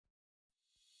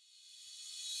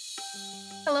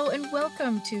Hello and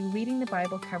welcome to Reading the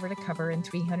Bible Cover to Cover in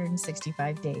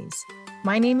 365 Days.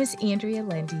 My name is Andrea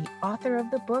Lendy, author of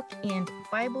the book and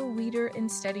Bible reader and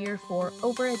studier for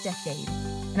over a decade,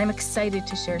 and I'm excited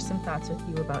to share some thoughts with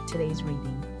you about today's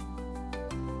reading.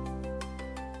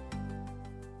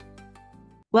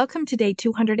 Welcome to day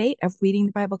 208 of Reading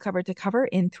the Bible Cover to Cover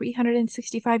in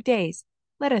 365 Days.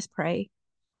 Let us pray.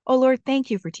 Oh Lord, thank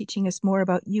you for teaching us more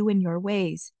about you and your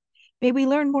ways. May we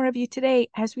learn more of you today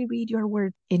as we read your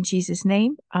word. In Jesus'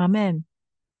 name, amen.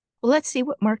 Well, let's see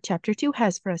what Mark chapter 2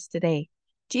 has for us today.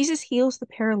 Jesus heals the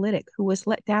paralytic who was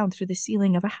let down through the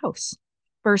ceiling of a house.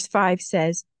 Verse 5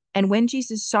 says, "And when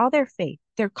Jesus saw their faith,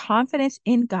 their confidence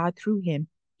in God through him,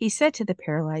 he said to the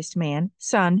paralyzed man,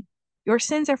 'Son, your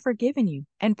sins are forgiven you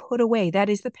and put away.'" That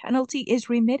is, the penalty is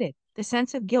remitted, the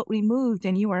sense of guilt removed,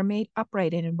 and you are made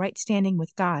upright and in right standing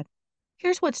with God.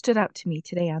 Here's what stood out to me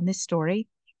today on this story.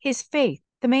 His faith,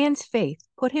 the man's faith,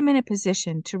 put him in a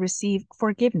position to receive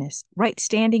forgiveness, right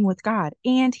standing with God,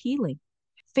 and healing.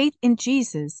 Faith in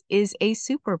Jesus is a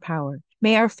superpower.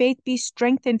 May our faith be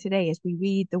strengthened today as we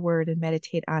read the word and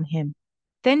meditate on him.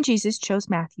 Then Jesus chose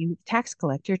Matthew, the tax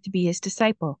collector, to be his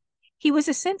disciple. He was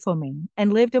a sinful man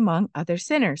and lived among other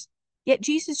sinners. Yet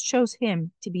Jesus chose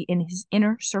him to be in his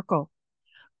inner circle.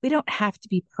 We don't have to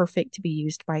be perfect to be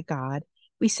used by God.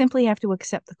 We simply have to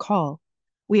accept the call.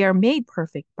 We are made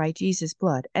perfect by Jesus'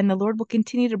 blood, and the Lord will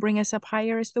continue to bring us up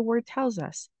higher as the word tells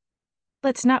us.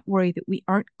 Let's not worry that we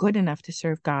aren't good enough to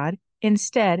serve God.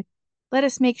 Instead, let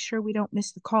us make sure we don't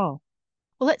miss the call.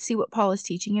 Well, let's see what Paul is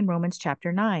teaching in Romans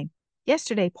chapter 9.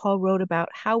 Yesterday, Paul wrote about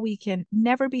how we can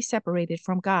never be separated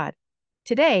from God.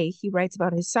 Today, he writes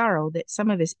about his sorrow that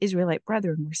some of his Israelite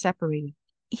brethren were separated.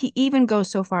 He even goes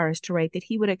so far as to write that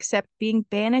he would accept being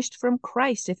banished from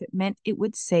Christ if it meant it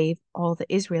would save all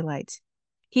the Israelites.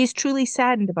 He is truly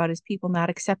saddened about his people not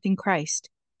accepting Christ.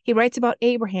 He writes about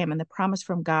Abraham and the promise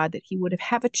from God that he would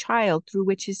have a child through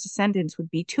which his descendants would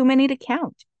be too many to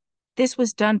count. This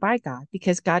was done by God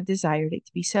because God desired it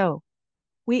to be so.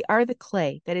 We are the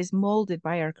clay that is molded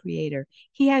by our Creator.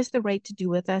 He has the right to do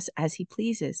with us as he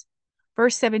pleases.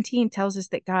 Verse 17 tells us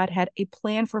that God had a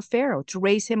plan for Pharaoh to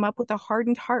raise him up with a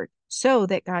hardened heart so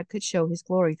that God could show his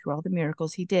glory through all the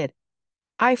miracles he did.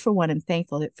 I, for one, am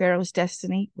thankful that Pharaoh's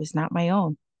destiny was not my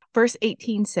own. Verse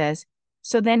 18 says,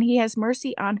 "So then he has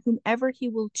mercy on whomever he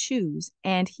will choose,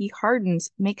 and he hardens,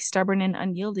 makes stubborn and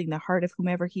unyielding the heart of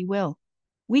whomever he will."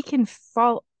 We can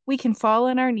fall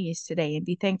on our knees today and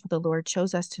be thankful the Lord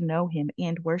chose us to know him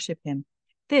and worship him.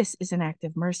 This is an act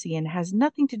of mercy and has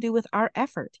nothing to do with our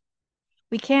effort.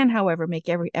 We can, however, make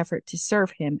every effort to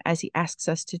serve him as he asks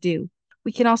us to do.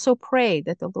 We can also pray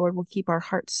that the Lord will keep our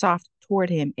hearts soft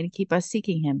toward him and keep us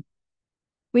seeking him.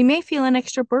 We may feel an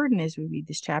extra burden as we read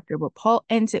this chapter, but Paul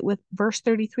ends it with verse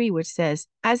 33, which says,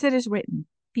 "As it is written,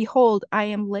 behold, I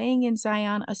am laying in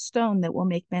Zion a stone that will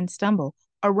make men stumble,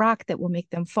 a rock that will make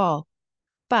them fall.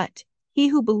 But he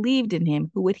who believed in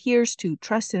him, who adheres to,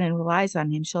 trusts in, and relies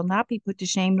on him, shall not be put to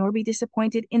shame nor be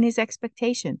disappointed in his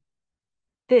expectation."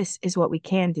 This is what we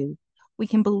can do. We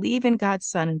can believe in God's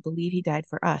Son and believe he died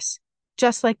for us,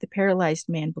 just like the paralyzed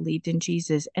man believed in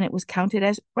Jesus and it was counted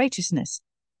as righteousness,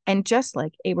 and just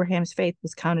like Abraham's faith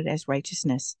was counted as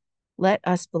righteousness. Let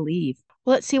us believe.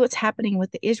 Well, let's see what's happening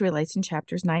with the Israelites in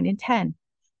chapters 9 and 10.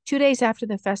 2 days after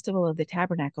the festival of the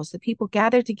tabernacles, the people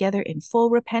gathered together in full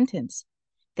repentance.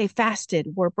 They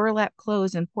fasted, wore burlap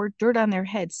clothes, and poured dirt on their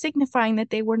heads, signifying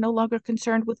that they were no longer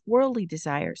concerned with worldly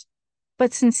desires,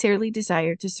 but sincerely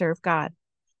desired to serve God.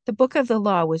 The book of the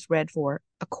law was read for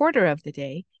a quarter of the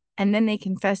day, and then they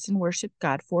confessed and worshiped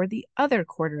God for the other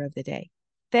quarter of the day.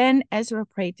 Then Ezra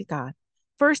prayed to God.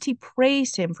 First, he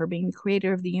praised him for being the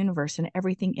creator of the universe and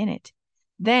everything in it.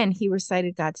 Then he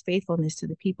recited God's faithfulness to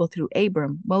the people through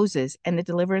Abram, Moses, and the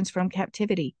deliverance from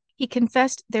captivity. He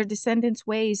confessed their descendants'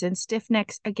 ways and stiff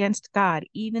necks against God,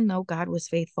 even though God was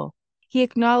faithful. He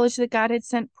acknowledged that God had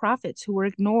sent prophets who were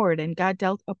ignored and God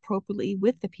dealt appropriately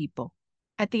with the people.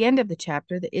 At the end of the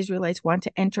chapter, the Israelites want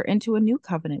to enter into a new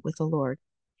covenant with the Lord.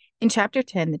 In chapter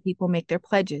 10, the people make their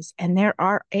pledges, and there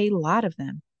are a lot of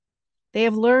them. They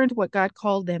have learned what God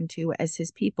called them to as his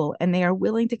people, and they are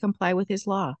willing to comply with his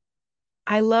law.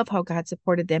 I love how God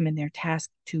supported them in their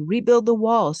task to rebuild the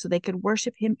wall so they could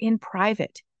worship him in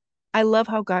private. I love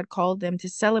how God called them to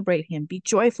celebrate him, be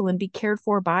joyful, and be cared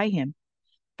for by him.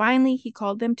 Finally, he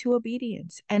called them to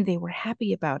obedience, and they were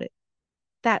happy about it.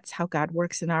 That's how God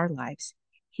works in our lives.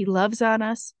 He loves on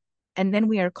us, and then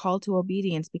we are called to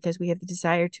obedience because we have the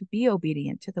desire to be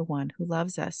obedient to the one who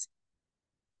loves us.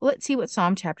 Well, let's see what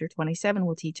Psalm chapter 27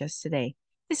 will teach us today.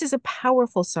 This is a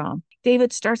powerful psalm.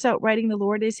 David starts out writing the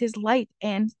Lord is his light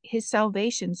and his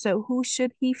salvation, so who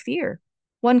should he fear?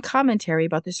 One commentary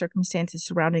about the circumstances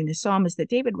surrounding the psalm is that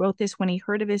David wrote this when he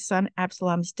heard of his son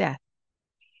Absalom's death.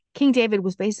 King David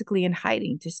was basically in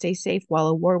hiding to stay safe while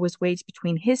a war was waged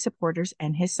between his supporters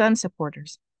and his son's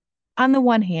supporters. On the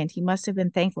one hand, he must have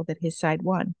been thankful that his side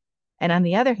won, and on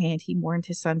the other hand, he mourned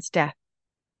his son's death.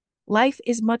 Life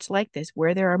is much like this,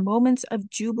 where there are moments of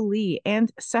jubilee and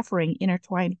suffering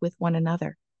intertwined with one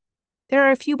another. There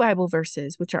are a few Bible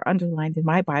verses which are underlined in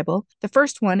my Bible. The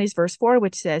first one is verse 4,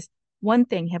 which says, "One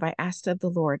thing have I asked of the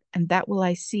Lord, and that will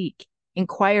I seek,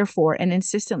 inquire for, and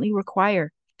insistently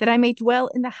require, that I may dwell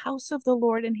in the house of the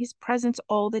Lord in his presence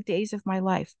all the days of my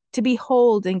life, to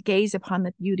behold and gaze upon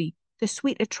the beauty, the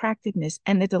sweet attractiveness,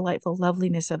 and the delightful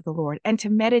loveliness of the Lord, and to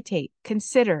meditate,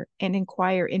 consider, and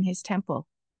inquire in his temple."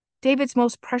 David's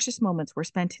most precious moments were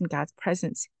spent in God's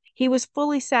presence. He was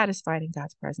fully satisfied in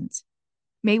God's presence.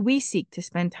 May we seek to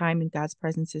spend time in God's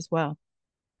presence as well.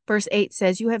 Verse 8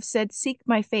 says, "You have said, seek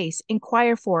my face,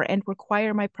 inquire for, and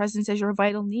require my presence as your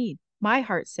vital need. My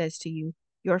heart says to you,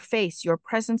 your face, your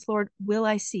presence, Lord, will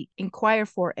I seek, inquire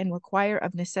for, and require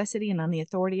of necessity and on the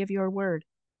authority of your word."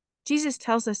 Jesus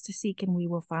tells us to seek and we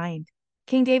will find.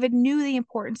 King David knew the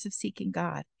importance of seeking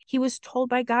God. He was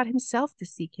told by God himself to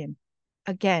seek him.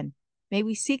 Again, may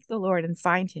we seek the Lord and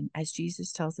find him as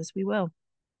Jesus tells us we will.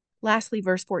 Lastly,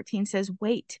 verse 14 says,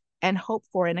 "Wait and hope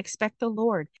for and expect the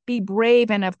Lord. Be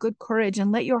brave and of good courage,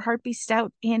 and let your heart be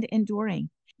stout and enduring."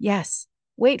 Yes,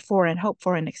 wait for and hope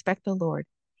for and expect the Lord.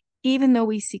 Even though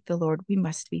we seek the Lord, we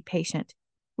must be patient.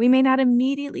 We may not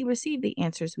immediately receive the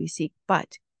answers we seek,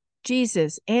 but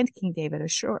Jesus and King David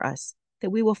assure us that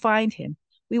we will find him.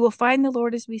 We will find the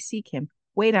Lord as we seek him,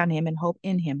 wait on him, and hope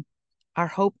in him. Our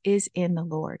hope is in the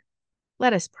Lord.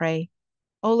 Let us pray.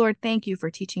 Oh Lord, thank you for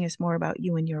teaching us more about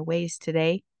you and your ways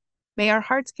today. May our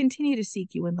hearts continue to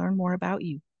seek you and learn more about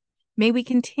you. May we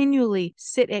continually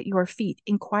sit at your feet,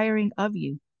 inquiring of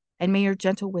you, and may your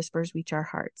gentle whispers reach our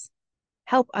hearts.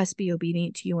 Help us be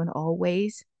obedient to you in all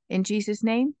ways. In Jesus'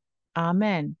 name,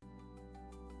 amen.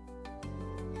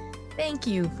 Thank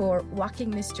you for walking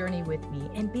this journey with me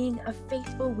and being a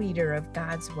faithful reader of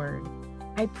God's Word.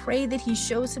 I pray that he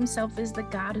shows himself as the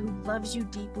God who loves you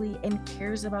deeply and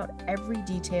cares about every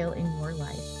detail in your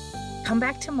life. Come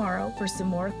back tomorrow for some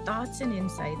more thoughts and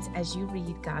insights as you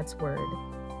read God's Word.